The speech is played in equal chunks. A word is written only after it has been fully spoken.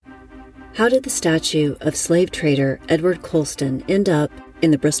How did the statue of slave trader Edward Colston end up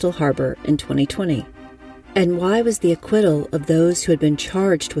in the Bristol Harbor in 2020? And why was the acquittal of those who had been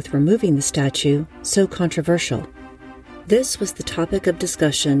charged with removing the statue so controversial? This was the topic of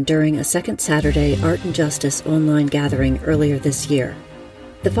discussion during a Second Saturday Art and Justice online gathering earlier this year.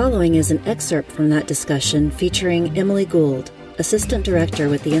 The following is an excerpt from that discussion featuring Emily Gould, Assistant Director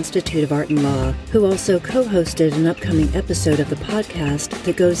with the Institute of Art and Law, who also co-hosted an upcoming episode of the podcast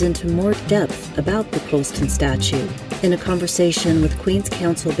that goes into more depth about the Colston statue, in a conversation with Queen's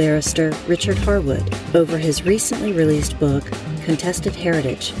Counsel barrister Richard Harwood over his recently released book, Contested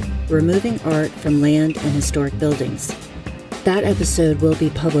Heritage: Removing Art from Land and Historic Buildings. That episode will be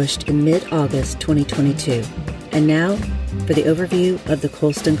published in mid-August 2022. And now, for the overview of the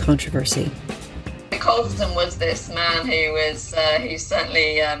Colston controversy. Colston was this man who was who's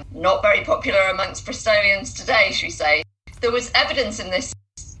certainly not very popular amongst Bristolians today, should we say. There was evidence in this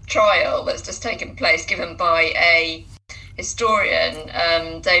trial that's just taken place given by a historian,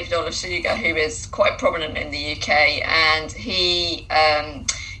 David Olusoga, who is quite prominent in the UK, and he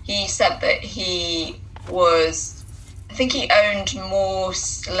said that he owned more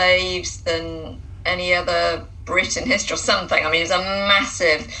slaves than any other Brit in history or something. I mean, he's a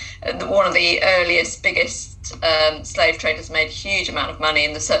massive, one of the earliest, biggest slave traders, made a huge amount of money.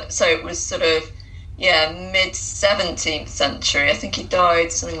 And so it was sort of, mid-17th century. I think he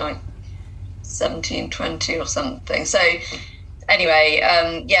died something like 1720 or something. So anyway,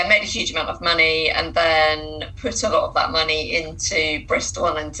 made a huge amount of money and then put a lot of that money into Bristol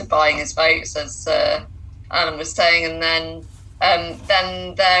and into buying his votes, as Alan was saying. And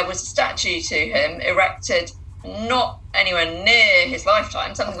then there was a statue to him erected not anywhere near his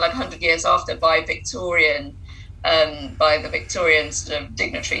lifetime, something like 100 years after, by the Victorian sort of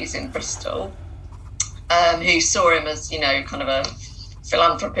dignitaries in Bristol, who saw him as, kind of a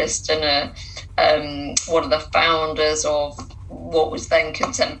philanthropist and one of the founders of what was then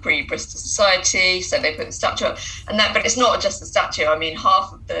contemporary Bristol society. So they put the statue up, but it's not just the statue. I mean,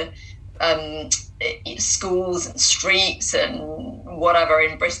 half of the schools and streets and whatever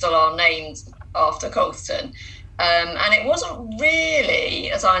in Bristol are named after Colston. And it wasn't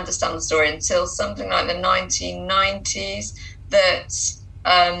really, as I understand the story, until something like the 1990s that,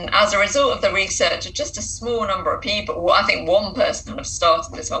 as a result of the research of just a small number of people, I think one person kind of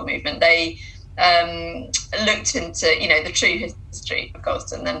started this whole movement, they looked into, the true history of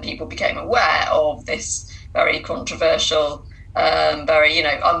Colston. Then people became aware of this very controversial, very,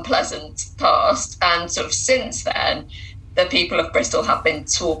 unpleasant past. And sort of since then, the people of Bristol have been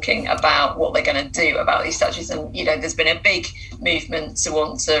talking about what they're going to do about these statues. And, there's been a big movement to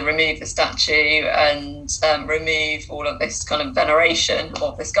want to remove the statue and remove all of this kind of veneration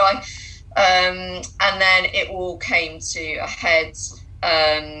of this guy. And then it all came to a head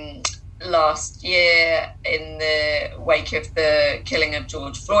last year in the wake of the killing of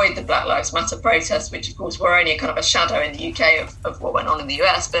George Floyd, the Black Lives Matter protests, which of course were only kind of a shadow in the UK of what went on in the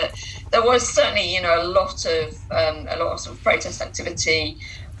US, but there was certainly a lot of sort of protest activity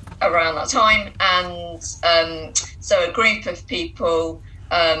around that time. And so a group of people,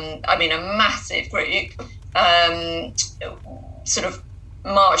 a massive group, sort of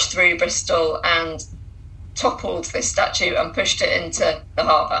marched through Bristol and toppled this statue and pushed it into the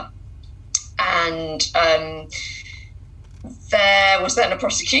harbour. And there was then a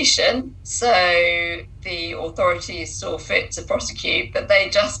prosecution, so the authorities saw fit to prosecute, but they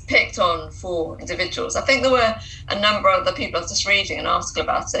just picked on 4 individuals. I think there were a number of other people, I was just reading an article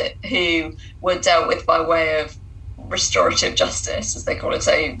about it, who were dealt with by way of restorative justice, as they call it.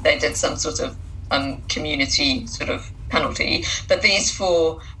 So they did some sort of community sort of penalty. But these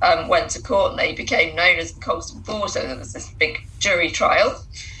 4 went to court and they became known as the Colston 4, so there was this big jury trial.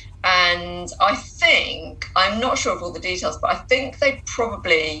 And I think, I'm not sure of all the details, but I think they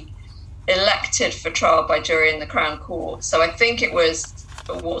probably elected for trial by jury in the Crown Court. So I think it was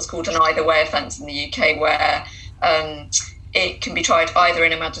what's called an either way offence in the UK, where it can be tried either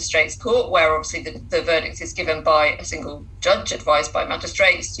in a magistrate's court, where obviously the verdict is given by a single judge advised by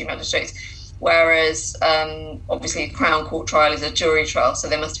magistrates, 2 magistrates, whereas obviously Crown Court trial is a jury trial, so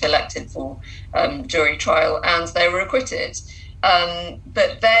they must have elected for jury trial, and they were acquitted.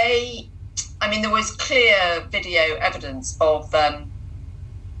 But there was clear video evidence of them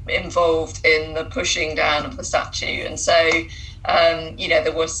involved in the pushing down of the statue. And so,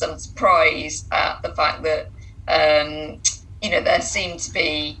 there was some surprise at the fact that, there seemed to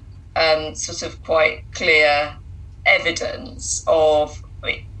be sort of quite clear evidence of,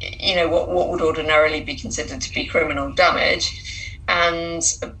 what would ordinarily be considered to be criminal damage. And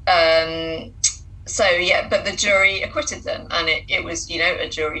but the jury acquitted them, and it was, a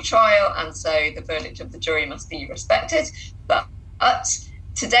jury trial, and so the verdict of the jury must be respected. But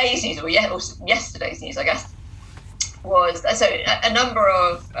today's news, or yesterday's news, I guess, was a number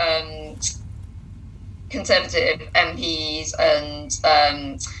of Conservative MPs and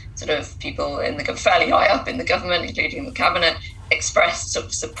sort of people fairly high up in the government, including the cabinet, expressed sort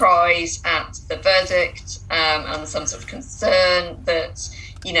of surprise at the verdict and some sort of concern that,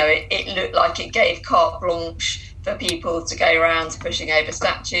 it looked like it gave carte blanche for people to go around pushing over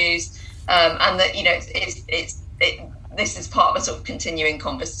statues, and that, this is part of a sort of continuing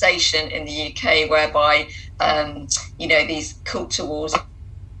conversation in the UK whereby, these culture wars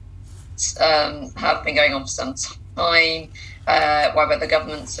have been going on for some time, whereby the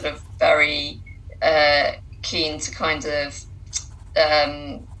government's sort of very keen to kind of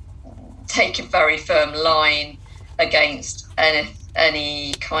take a very firm line against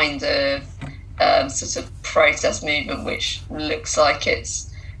any kind of sort of protest movement which looks like it's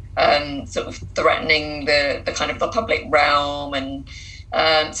sort of threatening the kind of the public realm. And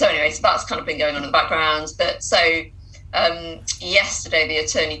so that's kind of been going on in the background. But yesterday the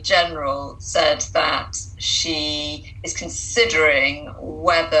Attorney General said that she is considering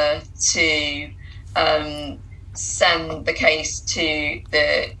whether to send the case to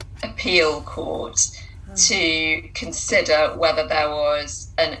the appeal court to consider whether there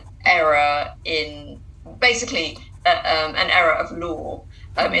was an error in, basically an error of law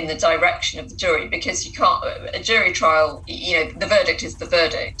in the direction of the jury, because you can't, a jury trial, the verdict is the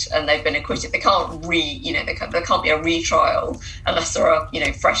verdict and they've been acquitted. They can't there can't be a retrial unless there are,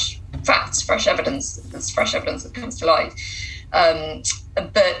 fresh facts, fresh evidence. There's fresh evidence that comes to light.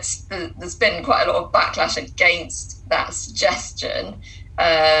 But there's been quite a lot of backlash against that suggestion.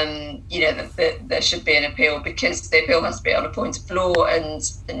 That there should be an appeal, because the appeal has to be on a point of law, and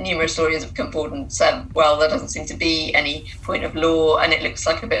numerous lawyers have come forward and said, well, there doesn't seem to be any point of law and it looks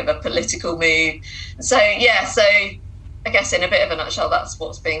like a bit of a political move. So I guess in a bit of a nutshell, that's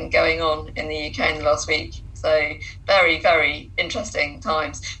what's been going on in the UK in the last week. So very, very interesting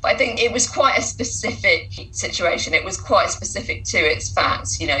times. But I think it was quite a specific situation. It was quite specific to its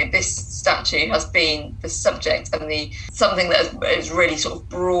facts. This statue has been the subject and something that has really sort of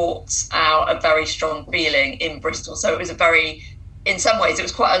brought out a very strong feeling in Bristol. So it was in some ways, it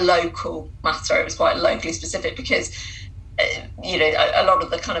was quite a local matter. It was quite locally specific because, a lot of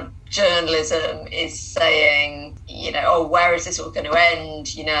the kind of journalism is saying, where is this all going to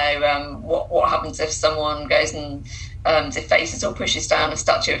end? What happens if someone goes and defaces or pushes down a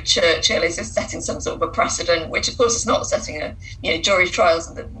statue of Churchill? Is this setting some sort of a precedent? Which, of course, is not setting jury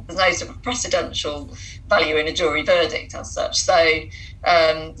trials. There's no sort of precedential value in a jury verdict as such. So,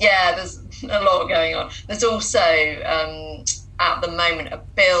 there's a lot going on. There's also, at the moment, a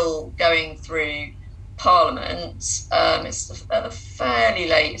bill going through Parliament. It's at the fairly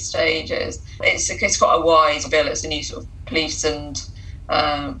late stages. It's quite a wide bill. It's a new sort of police and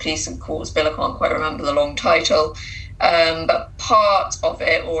courts bill. I can't quite remember the long title. But part of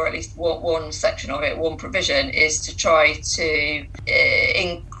it, or at least one section of it, one provision, is to try to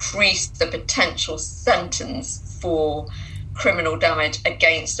increase the potential sentence for criminal damage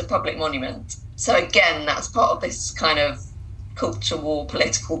against a public monument. So again, that's part of this kind of culture war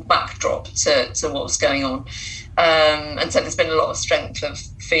political backdrop to what's going on, and so there's been a lot of strength of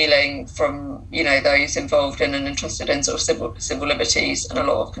feeling from those involved in and interested in sort of civil liberties, and a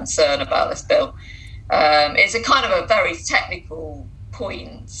lot of concern about this bill. It's a kind of a very technical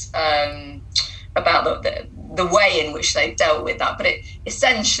point about the way in which they've dealt with that, but it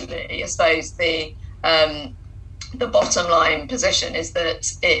essentially, I suppose, the bottom line position is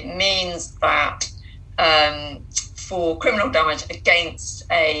that it means that for criminal damage against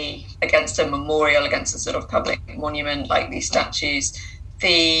a memorial, against a sort of public monument like these statues,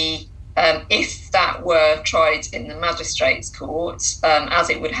 if that were tried in the magistrates' court, as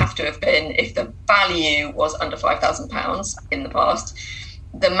it would have to have been if the value was under £5,000 in the past,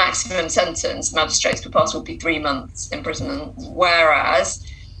 the maximum sentence magistrates could pass would be 3 months imprisonment, whereas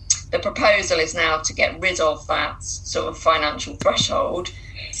the proposal is now to get rid of that sort of financial threshold.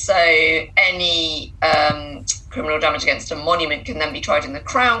 So any criminal damage against a monument can then be tried in the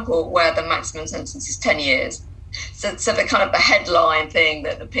Crown Court, where the maximum sentence is 10 years. So the kind of the headline thing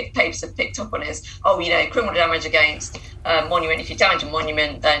that the papers have picked up on is, criminal damage against a monument. If you damage a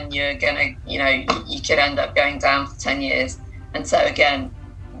monument, then you're going to, you could end up going down for 10 years. And so again,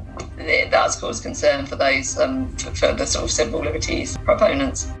 that's caused concern for those, for the sort of civil liberties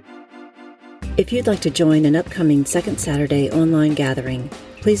proponents. If you'd like to join an upcoming Second Saturday online gathering,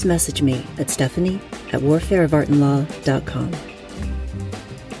 please message me at stephanie@warfareofartandlaw.com.